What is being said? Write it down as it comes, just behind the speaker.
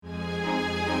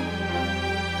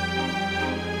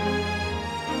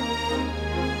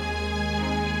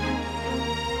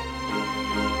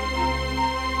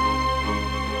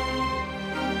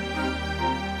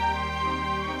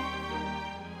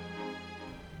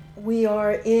We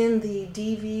are in the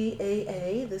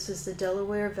DVAA. This is the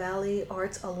Delaware Valley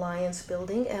Arts Alliance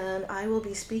building, and I will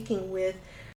be speaking with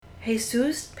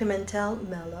Jesus Pimentel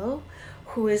Melo,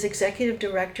 who is executive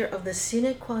director of the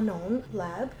Sine Qua Non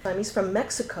Lab. He's from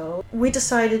Mexico. We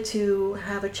decided to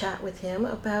have a chat with him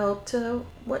about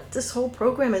what this whole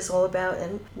program is all about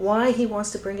and why he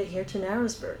wants to bring it here to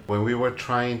Narrowsburg. When we were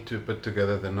trying to put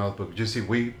together the notebook, you see,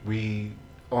 we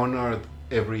honored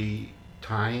every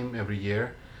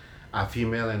year, a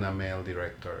female and a male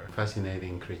director.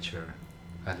 Fascinating creature,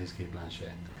 Alice Guy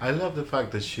Blanchet. I love the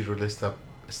fact that she really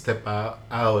stepped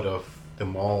out of the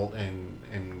mold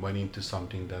and went into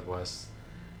something that was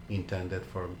intended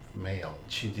for male.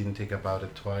 She didn't think about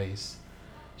it twice.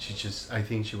 I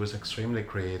think she was extremely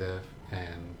creative,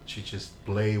 and she just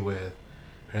played with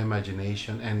her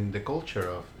imagination and the culture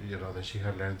of, that she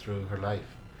had learned through her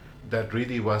life. That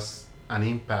really was an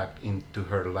impact into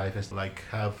her life, as like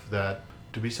have that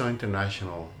to be so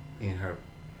international in her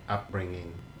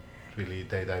upbringing. Really,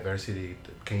 the diversity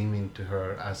that came into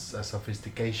her as a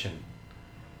sophistication,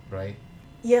 right?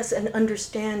 Yes, and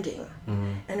understanding,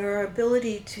 Mm-hmm. and her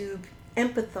ability to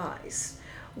empathize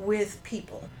with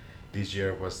people. This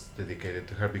year was dedicated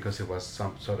to her because it was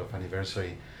some sort of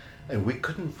anniversary, and we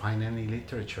couldn't find any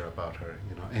literature about her,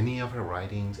 any of her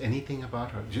writings, anything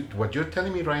about her. What you're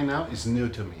telling me right now is new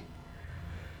to me.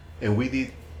 And we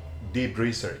did deep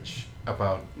research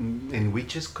about, and we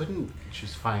just couldn't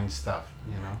just find stuff,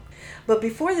 But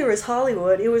before there was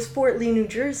Hollywood, it was Fort Lee, New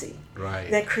Jersey, Right.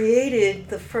 that created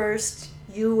the first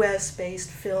U.S.-based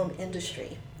film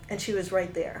industry, and she was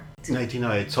right there.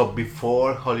 1908. So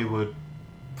before Hollywood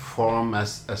formed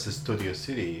as a studio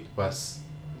city was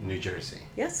New Jersey.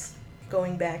 Yes,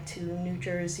 going back to New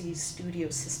Jersey's studio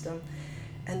system,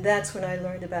 and that's when I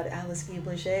learned about Alice Guy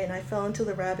Blanchet, and I fell into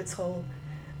the rabbit's hole.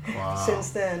 Wow.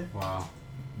 Since then. Wow.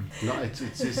 No,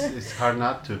 it's hard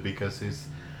not to, because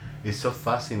it's so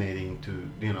fascinating to,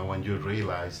 when you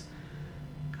realize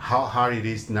how hard it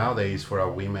is nowadays for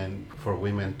women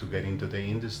to get into the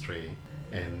industry,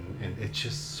 and it's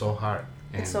just so hard.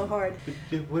 And It's so hard.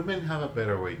 Women have a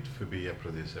better way to be a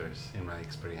producers, in my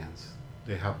experience.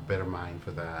 They have better mind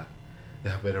for that.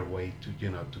 They have better way to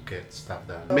to get stuff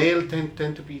done. Male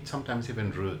tend to be sometimes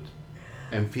even rude,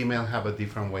 and female have a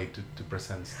different way to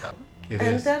present stuff.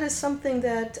 That is something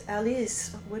that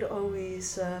Alice would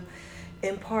always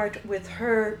impart with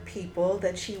her people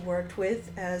that she worked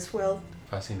with as well.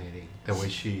 Fascinating. The way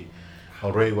she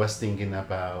already was thinking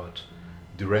about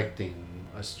directing,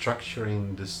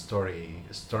 structuring the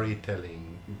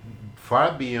storytelling,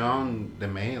 far beyond the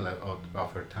male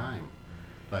of her time.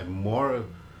 Like more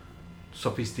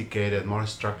sophisticated, more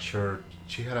structured.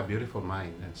 She had a beautiful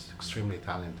mind and extremely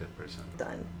talented person.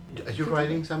 Done. Are you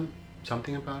writing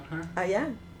something about her? I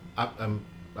am. I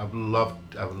would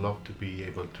love to be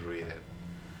able to read it.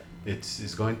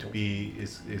 It's going to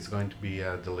be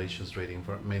a delicious reading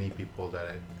for many people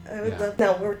that I would love.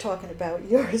 Now we're talking about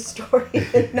your story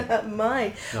and not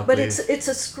mine. No, but please. it's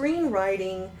a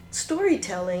screenwriting,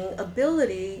 storytelling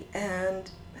ability, and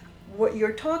what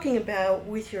you're talking about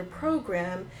with your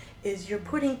program is you're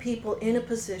putting people in a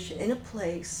position, in a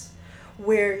place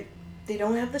where they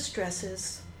don't have the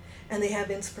stresses and they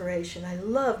have inspiration. I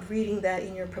loved reading that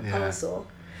in your proposal.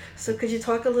 So could you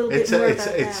talk a little bit more about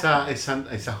that?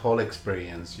 It's a whole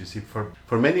experience. You see, for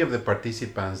many of the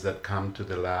participants that come to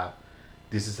the lab,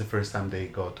 this is the first time they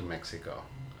go to Mexico.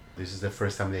 This is the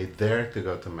first time they dare to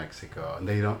go to Mexico, and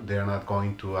they're not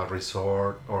going to a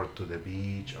resort or to the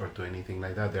beach or to anything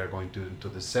like that. They're going to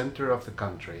the center of the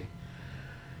country.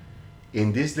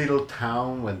 In this little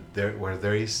town, where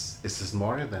there is, it's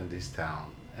smaller than this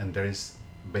town, and there is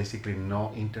basically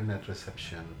no internet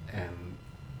reception, and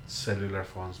cellular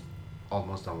phones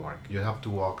almost don't work. You have to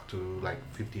walk to like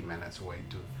 50 minutes away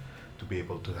to be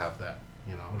able to have that,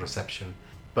 reception.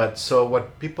 But so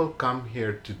what people come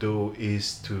here to do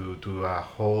is to do a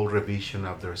whole revision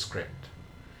of their script.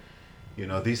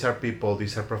 These are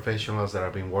professionals that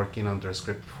have been working on their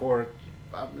script for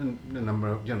a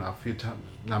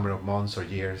number of months or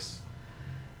years.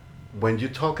 When you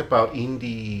talk about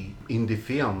indie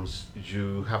films,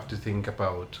 you have to think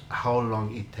about how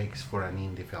long it takes for an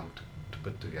indie film to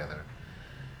put together.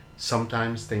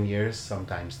 Sometimes 10 years,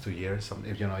 sometimes 2 years.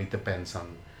 It depends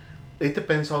on. It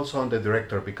depends also on the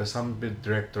director, because some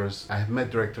directors, I have met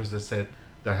directors that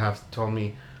have told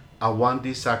me, I want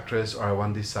this actress or I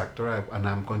want this actor, and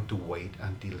I'm going to wait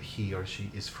until he or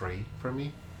she is free for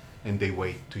me, and they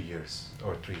wait 2 years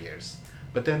or 3 years.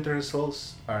 But then the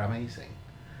results are amazing,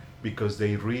 because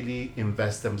they really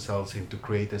invest themselves into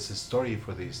create a story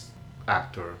for this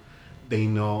actor. They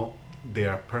know they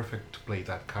are perfect to play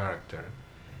that character,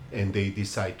 and they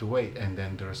decide to wait, and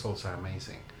then the results are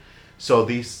amazing. So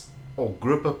this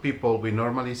group of people, we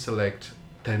normally select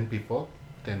 10 people,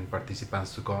 10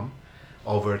 participants to come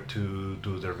over to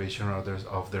do the revision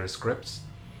of their scripts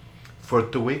for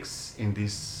 2 weeks in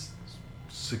this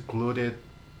secluded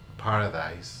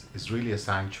paradise. It's really a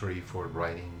sanctuary for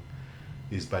writing.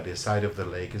 It's by the side of the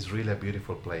lake. It's really a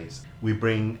beautiful place. We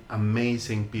bring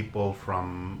amazing people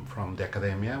from the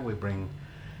academia. We bring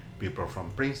people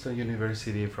from Princeton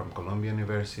University, from Columbia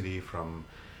University, from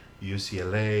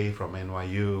UCLA, from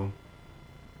NYU,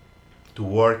 to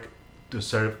work to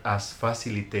serve as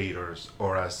facilitators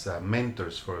or as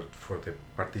mentors for the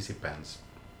participants.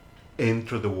 And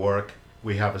through the work,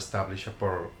 we have established a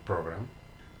program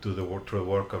through the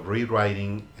work of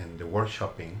rewriting and the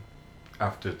workshopping.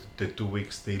 After the 2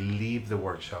 weeks, they leave the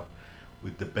workshop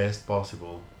with the best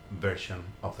possible version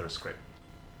of their script.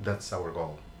 That's our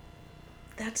goal.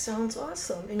 That sounds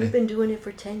awesome. And you've been doing it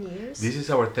for 10 years? This is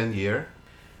our 10th year.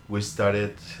 We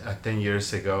started 10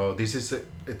 years ago. This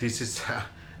is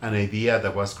an idea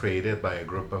that was created by a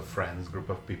group of friends, group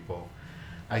of people.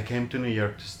 I came to New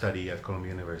York to study at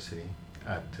Columbia University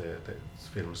at the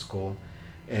film school.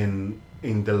 And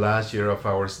in the last year of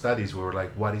our studies, we were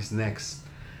like, what is next?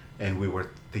 And we were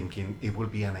thinking it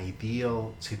would be an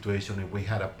ideal situation if we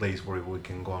had a place where we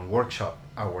can go and workshop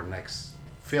our next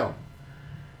film.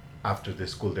 After the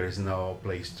school, there is no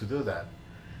place to do that.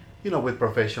 With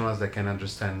professionals that can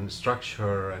understand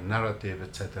structure and narrative,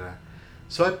 etc.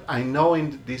 So I know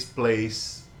in this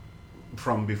place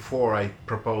from before, I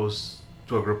proposed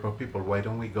to a group of people, why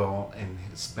don't we go and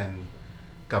spend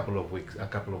a couple of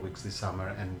weeks this summer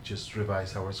and just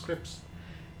revise our scripts?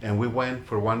 And we went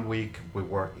for 1 week. We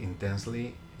worked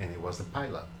intensely, and it was the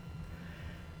pilot.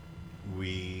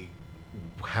 We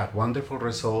had wonderful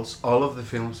results. All of the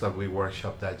films that we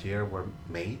workshopped that year were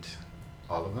made,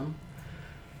 all of them.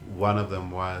 One of them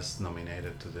was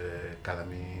nominated to the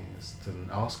Academy Student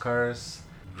Oscars,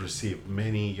 received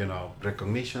many,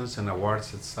 recognitions and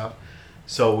awards and stuff.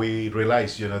 So we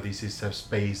realized, this is a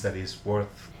space that is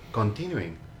worth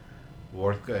continuing,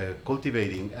 worth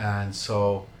cultivating. And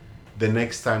so the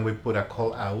next time we put a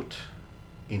call out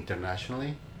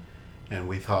internationally, and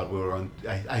we thought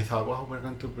I thought, well, we're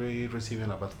going to be receiving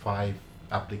about 5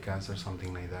 applicants or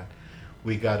something like that.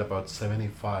 We got about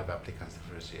 75 applicants the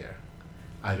first year.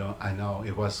 I know,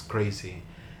 it was crazy.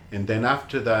 And then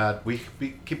after that, we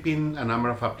keeping a number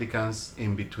of applicants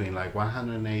in between, like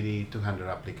 180, 200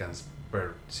 applicants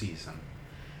per season.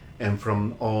 And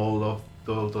from all of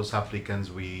those applicants,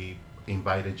 we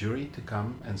invite a jury to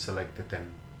come and select the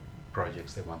 10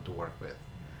 projects they want to work with.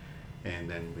 And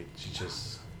then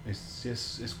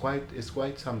it's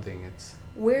quite something.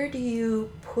 Where do you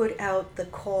put out the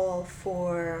call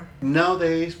for?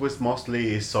 Nowadays, was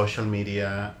mostly social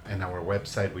media and our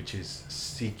website, which is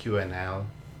cqnl.org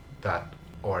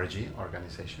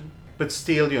organization. But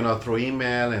still, through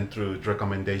email and through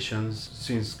recommendations.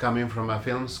 Since coming from a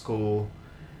film school,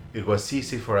 it was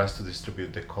easy for us to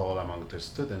distribute the call among the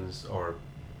students or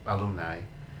alumni.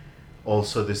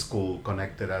 Also, the school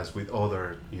connected us with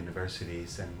other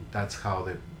universities, and that's how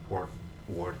the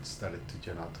word started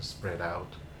to spread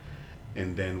out.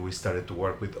 And then we started to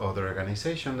work with other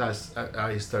organizations. As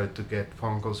I started to get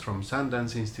phone calls from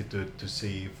Sundance Institute to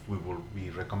see if we will be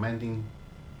recommending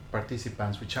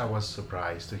participants, which I was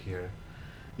surprised to hear,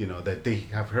 that they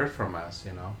have heard from us,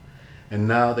 And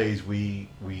nowadays we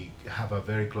have a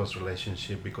very close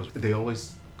relationship because they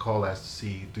always call us to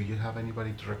see, do you have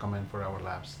anybody to recommend for our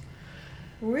labs?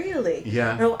 Really?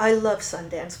 Yeah. No, I love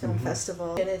Sundance Film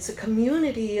Festival. And it's a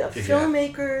community of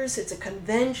filmmakers, it's a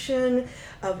convention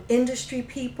of industry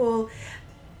people.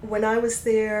 When I was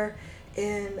there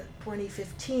in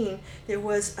 2015, there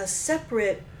was a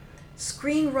separate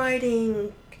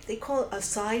screenwriting, they call it a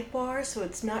sidebar, so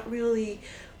it's not really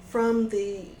from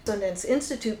the Sundance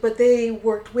Institute, but they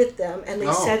worked with them and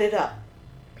they set it up.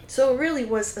 So it really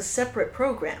was a separate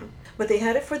program. But they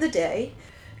had it for the day.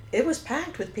 It was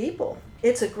packed with people.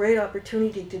 It's a great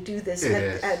opportunity to do this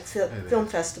at film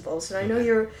festivals. And I know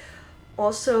you're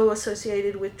also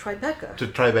associated with Tribeca.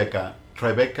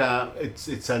 Tribeca,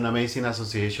 it's an amazing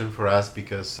association for us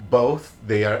because both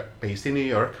they are based in New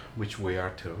York, which we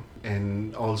are too,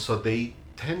 and also they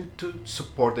tend to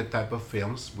support the type of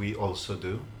films we also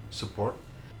do support.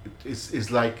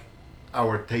 It's like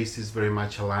our taste is very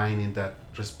much aligned in that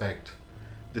respect.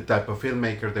 The type of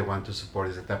filmmaker they want to support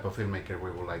is the type of filmmaker we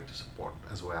would like to support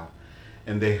as well.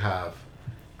 And they have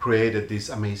created this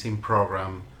amazing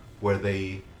program where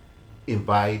they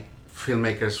invite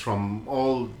filmmakers from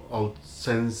all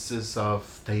senses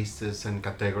of tastes and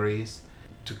categories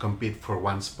to compete for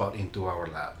one spot into our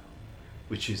lab.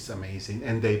 which is amazing.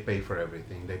 And they pay for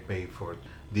everything. They pay for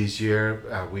this year.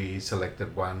 We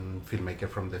selected one filmmaker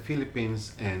from the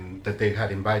Philippines, and that they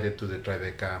had invited to the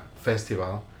Tribeca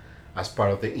Festival as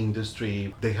part of the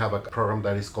industry. They have a program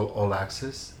that is called All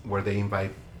Access, where they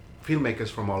invite filmmakers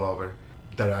from all over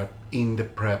that are in the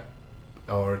prep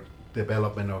or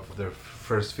development of their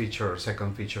first feature or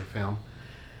second feature film.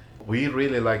 We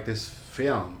really like this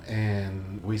film,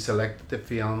 and we selected the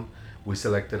film. We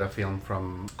selected a film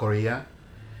from Korea,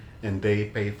 and they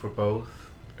paid for both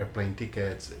airplane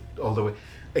tickets all the way.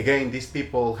 Again, these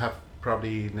people have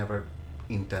probably never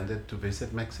intended to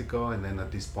visit Mexico, and then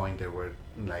at this point they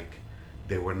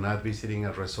were not visiting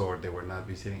a resort, they were not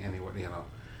visiting anywhere,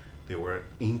 they were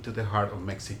into the heart of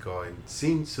Mexico, in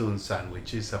Tzintzuntzan,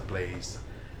 which is a place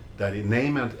that in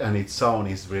name and its own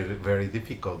is very, very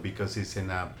difficult because it's in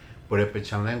a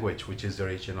Purépechan language, which is the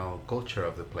original culture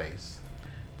of the place.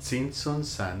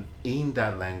 Tzintzuntzan in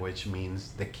that language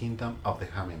means the kingdom of the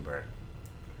hummingbird.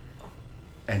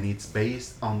 And it's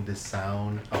based on the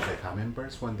sound of the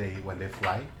hummingbirds when they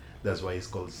fly. That's why it's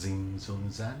called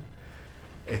Tzintzuntzan.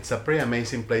 It's a pretty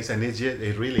amazing place, and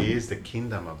it really is the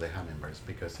kingdom of the hummingbirds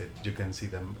because you can see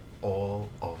them all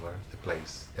over the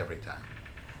place every time.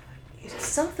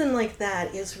 Something like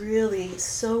that is really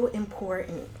so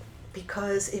important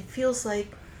because it feels like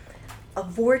a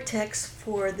vortex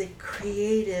for the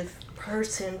creative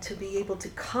person to be able to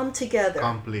come together.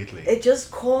 Completely. It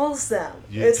just calls them.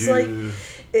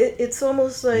 It's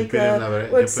almost like you put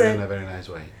it in a very nice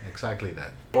way. Exactly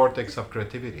that. Vortex of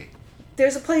creativity.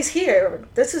 There's a place here.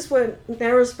 This is what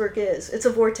Narrowsburg is. It's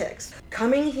a vortex.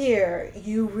 Coming here,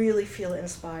 you really feel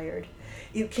inspired.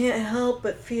 You can't help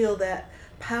but feel that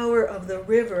power of the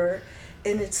river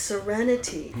in its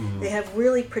serenity. Mm-hmm. They have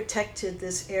really protected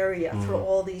this area for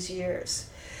all these years.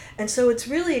 And so it's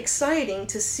really exciting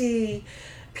to see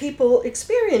people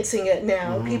experiencing it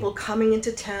now, people coming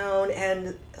into town,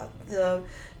 and the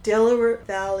Delaware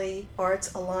Valley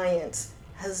Arts Alliance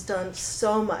has done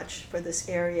so much for this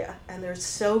area, and they're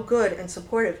so good and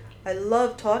supportive. I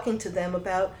love talking to them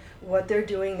about what they're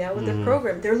doing now with their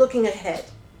program. They're looking ahead.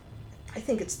 I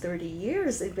think it's 30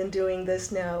 years they've been doing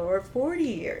this now, or 40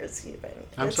 years even.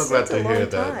 I'm so glad to hear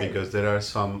that, because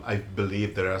I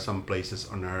believe there are some places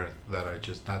on earth that are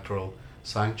just natural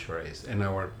sanctuaries, and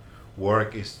our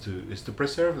work is to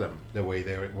preserve them the way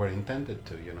they were intended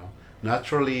to,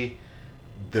 Naturally,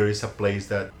 there is a place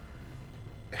that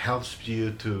helps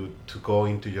you to go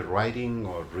into your writing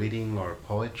or reading or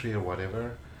poetry or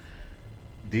whatever.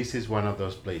 This is one of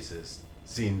those places.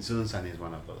 Tzintzuntzan is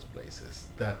one of those places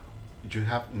that you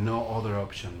have no other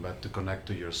option but to connect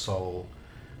to your soul,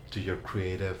 to your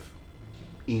creative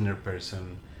inner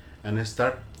person, and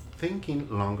start thinking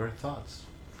longer thoughts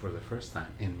for the first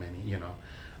time in many,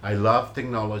 I love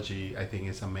technology. I think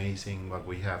it's amazing what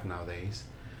we have nowadays,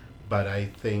 but I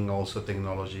think also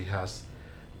technology has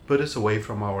put us away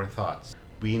from our thoughts.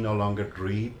 We no longer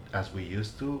read as we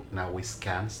used to. Now we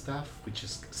scan stuff. We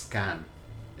just scan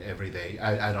every day.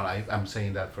 I'm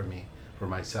saying that for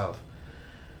myself.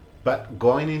 But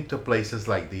going into places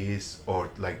like this or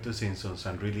like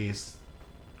Tzintzuntzan really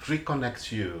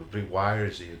reconnects you,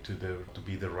 rewires you to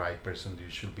be the right person you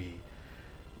should be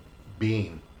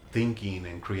being, thinking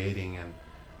and creating and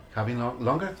having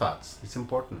longer thoughts. It's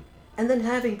important. And then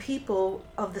having people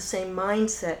of the same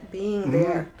mindset being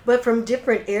there, but from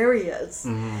different areas.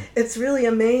 It's really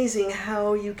amazing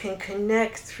how you can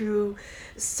connect through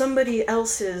somebody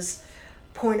else's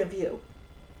point of view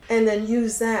and then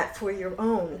use that for your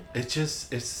own.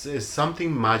 It's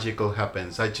something magical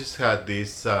happens. I just had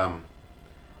this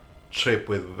trip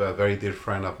with a very dear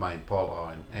friend of mine,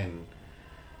 Paul, and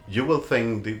you will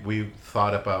think that we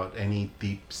thought about any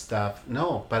deep stuff.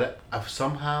 No, but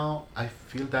somehow I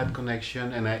feel that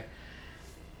connection, and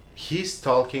he's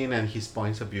talking and his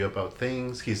points of view about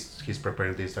things. He's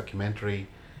preparing this documentary,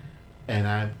 and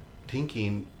I'm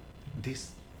thinking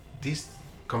this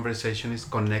conversation is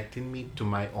connecting me to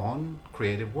my own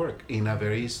creative work in a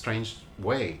very strange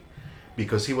way,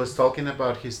 because he was talking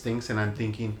about his things, and I'm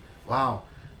thinking, wow,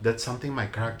 that's something my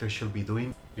character should be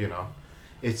doing.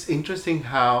 It's interesting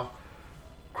how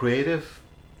creative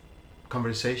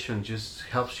conversation just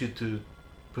helps you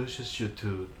pushes you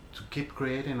to keep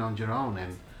creating on your own.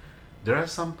 And there are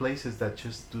some places that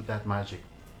just do that magic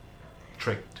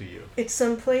trick to you. It's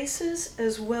some places,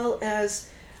 as well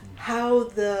as how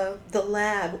the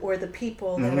lab or the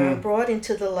people that are brought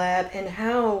into the lab and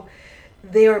how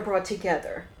they are brought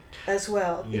together as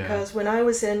well. Because when I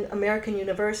was in American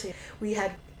University, we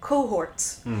had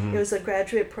cohorts. It was a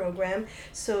graduate program,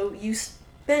 so you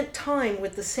spent time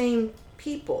with the same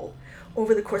people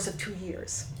over the course of 2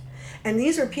 years, And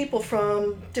these are people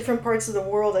from different parts of the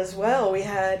world as well. We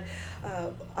had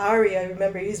Ari, I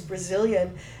remember he's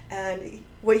Brazilian, and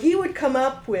what he would come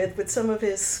up with some of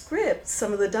his scripts,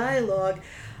 some of the dialogue,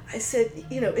 I said,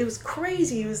 it was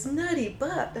crazy, it was nutty,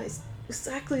 but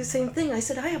exactly the same thing. I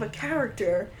said, I have a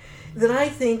character that I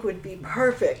think would be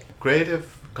perfect. Creative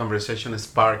conversation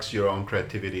sparks your own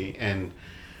creativity, and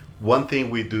one thing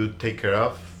we do take care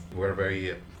of, we're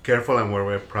very careful and we're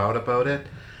very proud about it.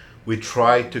 We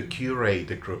try to curate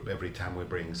the group every time we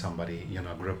bring somebody,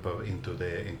 a group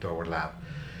into our lab,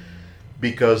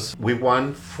 because we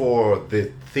want for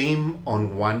the theme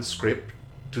on one script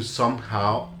to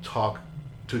somehow talk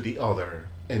to the other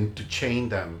and to chain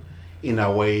them in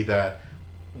a way that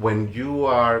when you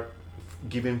are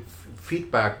giving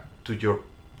feedback to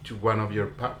one of your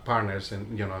partners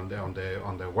and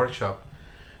on the workshop,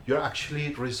 you're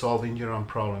actually resolving your own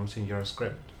problems in your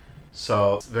script.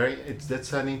 So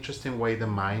that's an interesting way the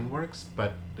mind works,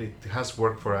 but it has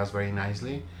worked for us very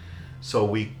nicely. So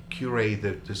we curate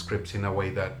the scripts in a way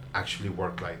that actually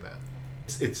work like that.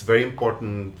 It's very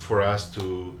important for us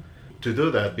to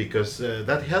do that, because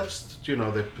that helps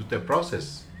the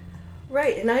process.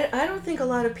 Right, and I don't think a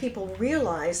lot of people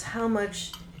realize how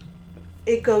much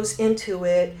it goes into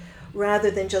it, rather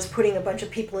than just putting a bunch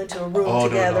of people into a room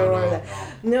together.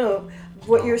 No,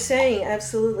 what you're saying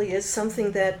absolutely is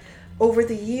something that over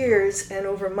the years and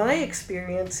over my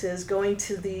experiences going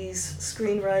to these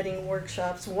screenwriting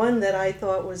workshops, one that I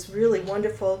thought was really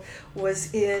wonderful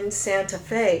was in Santa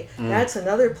Fe. That's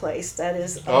another place that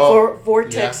is a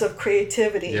vortex of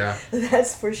creativity. Yeah.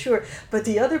 That's for sure. But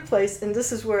the other place, and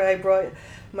this is where I brought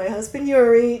my husband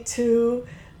Yuri to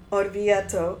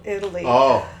Orvieto, Italy.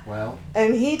 Oh, well.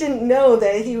 And he didn't know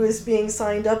that he was being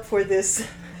signed up for this.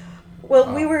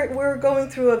 Well, we were going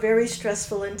through a very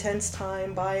stressful, intense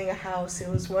time buying a house. It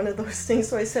was one of those things.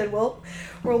 So I said, well,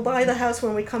 we'll buy the house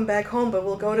when we come back home, but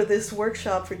we'll go to this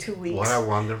workshop for 2 weeks. What a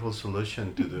wonderful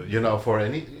solution to do. For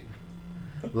any...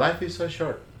 Life is so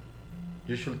short.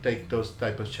 You should take those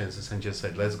type of chances and just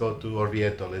say, let's go to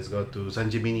Orvieto, let's go to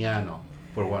San Gimignano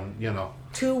for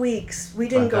 2 weeks. We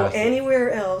didn't go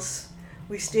anywhere else.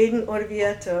 We stayed in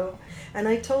Orvieto. And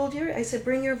I told you, I said,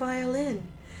 bring your violin.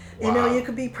 Wow. You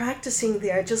could be practicing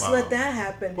there. Just let that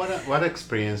happen. What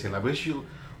experience in life. We should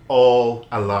all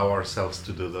allow ourselves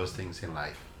to do those things in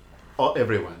life.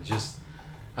 Everyone. Just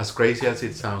as crazy as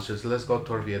it sounds, just let's go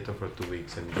to Orvieto for 2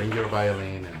 weeks and bring your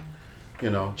violin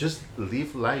and, just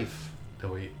live life the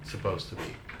way it's supposed to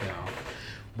be.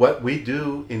 What we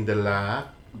do in the lab,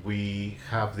 we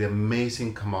have the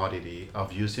amazing commodity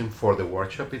of using for the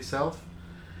workshop itself.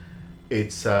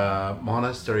 It's a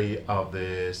monastery of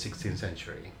the 16th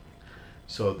century.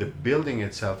 So the building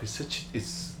itself is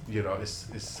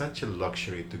such a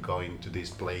luxury to go into this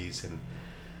place, and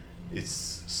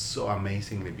it's so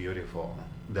amazingly beautiful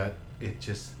that it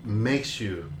just makes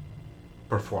you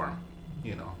perform.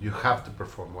 You have to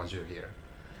perform once you're here.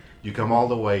 You come all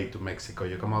the way to Mexico,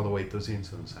 you come all the way to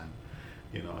Simpsons, and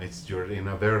you're in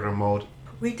a very remote.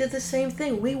 We did the same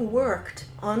thing. We worked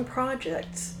on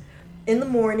projects. In the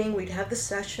morning, we'd have the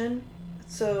session.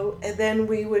 And then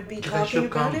we would be talking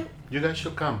about it. You guys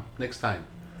should come next time,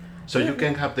 so you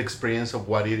can have the experience of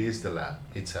what it is, the lab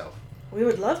itself. We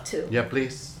would love to. Yeah,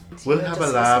 please. We'll have a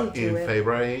lab in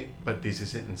February, but this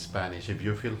is in Spanish. If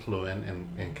you feel fluent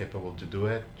and capable to do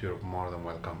it, you're more than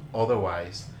welcome.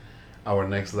 Otherwise, our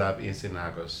next lab is in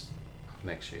August of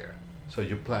next year. So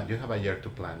you have a year to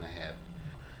plan ahead.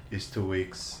 It's 2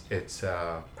 weeks. It's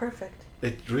perfect.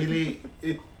 It really,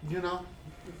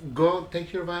 go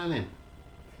take your violin.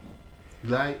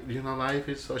 Life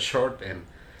is so short, and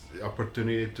the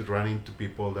opportunity to run into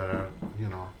people that are,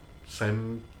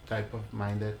 same type of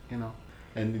minded,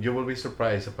 and you will be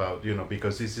surprised about,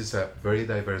 because this is a very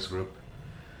diverse group.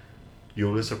 You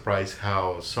will be surprised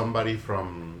how somebody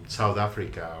from South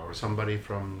Africa or somebody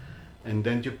and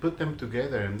then you put them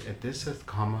together, and this is a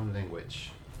common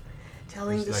language.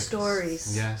 Telling the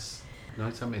stories. Yes.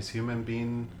 It's human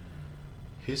being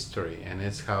history, and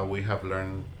it's how we have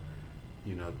learned,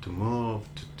 to move,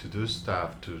 to do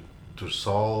stuff, to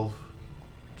solve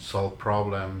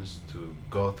problems, to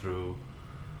go through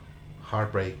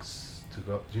heartbreaks, to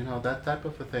go, that type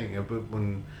of a thing.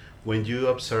 When you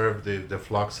observe the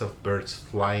flocks of birds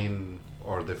flying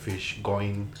or the fish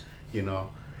going, in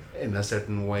a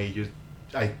certain way,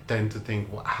 I tend to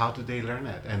think, well, how did they learn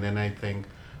it? And then I think,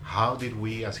 how did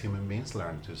we as human beings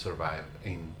learn to survive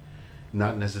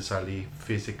not necessarily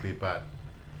physically, but,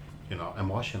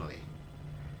 emotionally?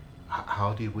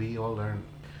 How did we all learn?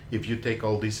 If you take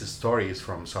all these stories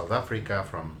from South Africa,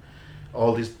 from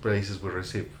all these places we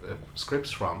receive scripts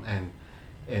from, and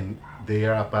and they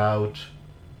are about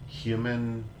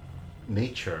human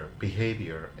nature,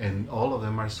 behavior, and all of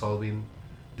them are solving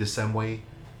the same way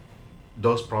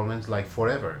those problems like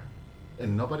forever,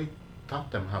 and nobody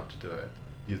taught them how to do it.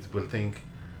 You will think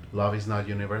love is not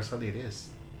universal. It is,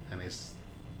 and it's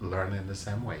learned in the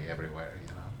same way everywhere.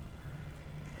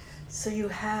 So you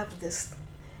have this,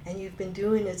 and you've been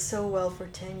doing it so well for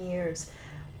 10 years.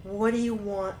 What do you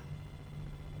want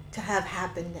to have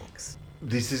happen next?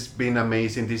 This has been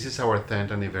amazing. This is our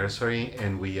 10th anniversary,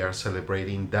 and we are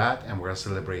celebrating that, and we're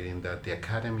celebrating that the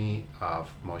Academy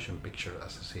of Motion Picture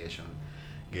Association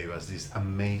gave us this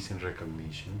amazing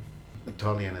recognition.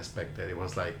 Totally unexpected. It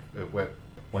was like,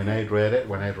 when I read it,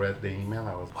 when I read the email,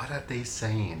 I was, what are they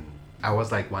saying? I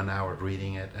was like 1 hour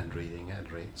reading it and reading it.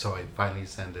 So I finally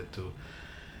sent it to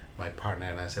my partner,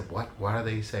 and I said, what are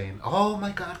they saying? Oh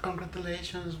my God,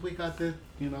 congratulations, we got the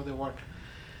award.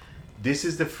 This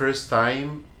is the first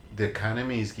time the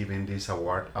Academy is giving this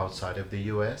award outside of the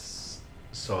US.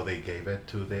 So they gave it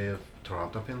to the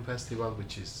Toronto Film Festival,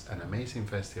 which is an amazing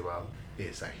festival.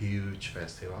 It's a huge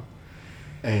festival.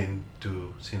 And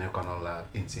to Cine O'Connell Lab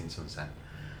in Tsinghua.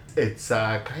 It's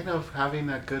kind of having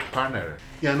a good partner.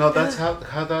 Yeah, no, that's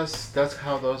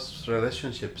how those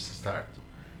relationships start,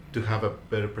 to have a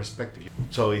better perspective.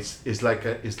 So it's like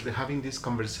it's having this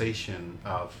conversation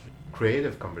of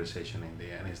creative conversation in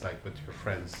the end. It's like with your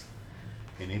friends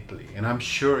in Italy, and I'm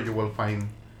sure you will find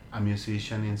a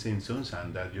musician in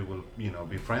Tsinghua that you will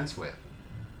be friends with.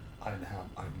 I'd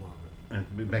love it.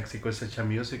 And Mexico is such a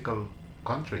musical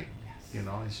country.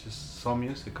 It's just so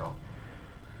musical.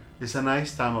 It's a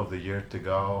nice time of the year to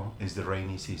go. It's the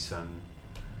rainy season.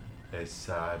 It's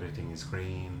everything is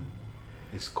green.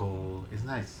 It's cool. It's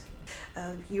nice.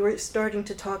 You were starting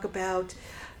to talk about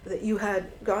that you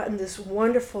had gotten this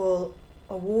wonderful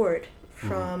award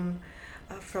from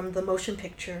the Motion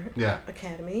Picture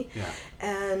Academy,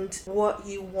 and what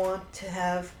you want to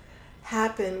have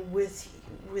happen with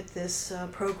this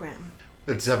program.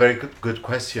 It's a very good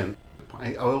question.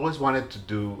 I always wanted to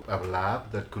do a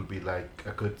lab that could be like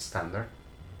a good standard,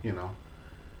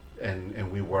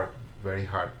 and we worked very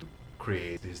hard to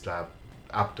create this lab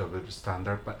up to a good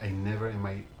standard, but I never in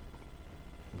my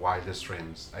wildest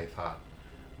dreams I thought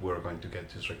we were going to get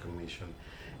this recognition.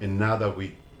 And now that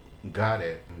we got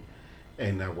it,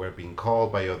 and we're being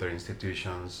called by other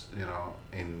institutions,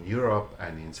 in Europe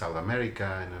and in South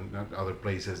America and in other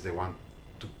places, they want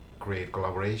to create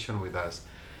collaboration with us.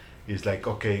 It's like,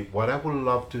 okay, what I would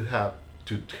love to have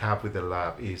with the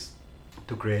lab is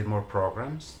to create more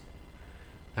programs.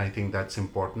 I think that's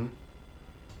important,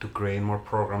 to create more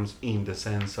programs in the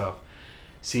sense of,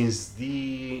 since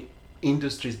the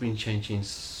industry's been changing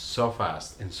so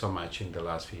fast and so much in the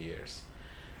last few years,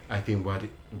 I think what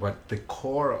the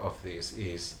core of this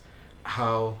is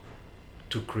how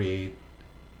to create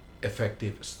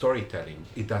effective storytelling.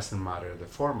 It doesn't matter the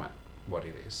format, what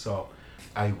it is. So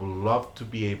I would love to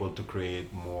be able to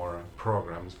create more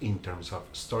programs in terms of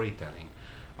storytelling.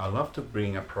 I love to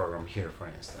bring a program here, for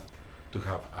instance, to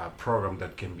have a program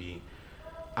that can be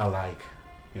alike,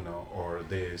 or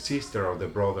the sister or the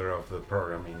brother of the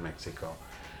program in Mexico.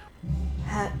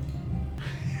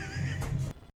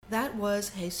 That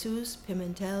was Jesus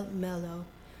Pimentel Melo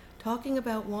talking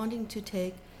about wanting to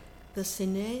take the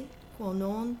Cine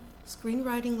O'Connell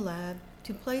Screenwriting Lab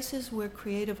to places where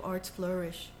creative arts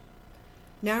flourish.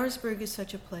 Narrowsburg is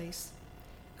such a place.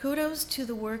 Kudos to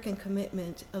the work and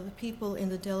commitment of the people in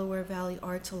the Delaware Valley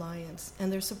Arts Alliance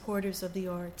and their supporters of the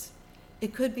arts.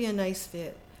 It could be a nice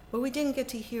fit, but we didn't get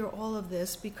to hear all of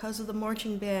this because of the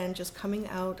marching band just coming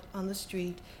out on the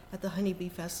street at the Honeybee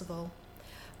Festival.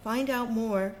 Find out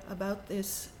more about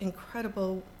this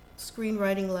incredible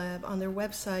screenwriting lab on their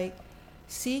website,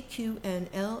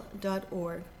 cqnl.org.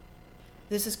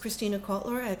 This is Christina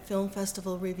Kotler at Film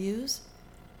Festival Reviews,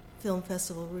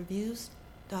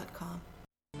 filmfestivalreviews.com.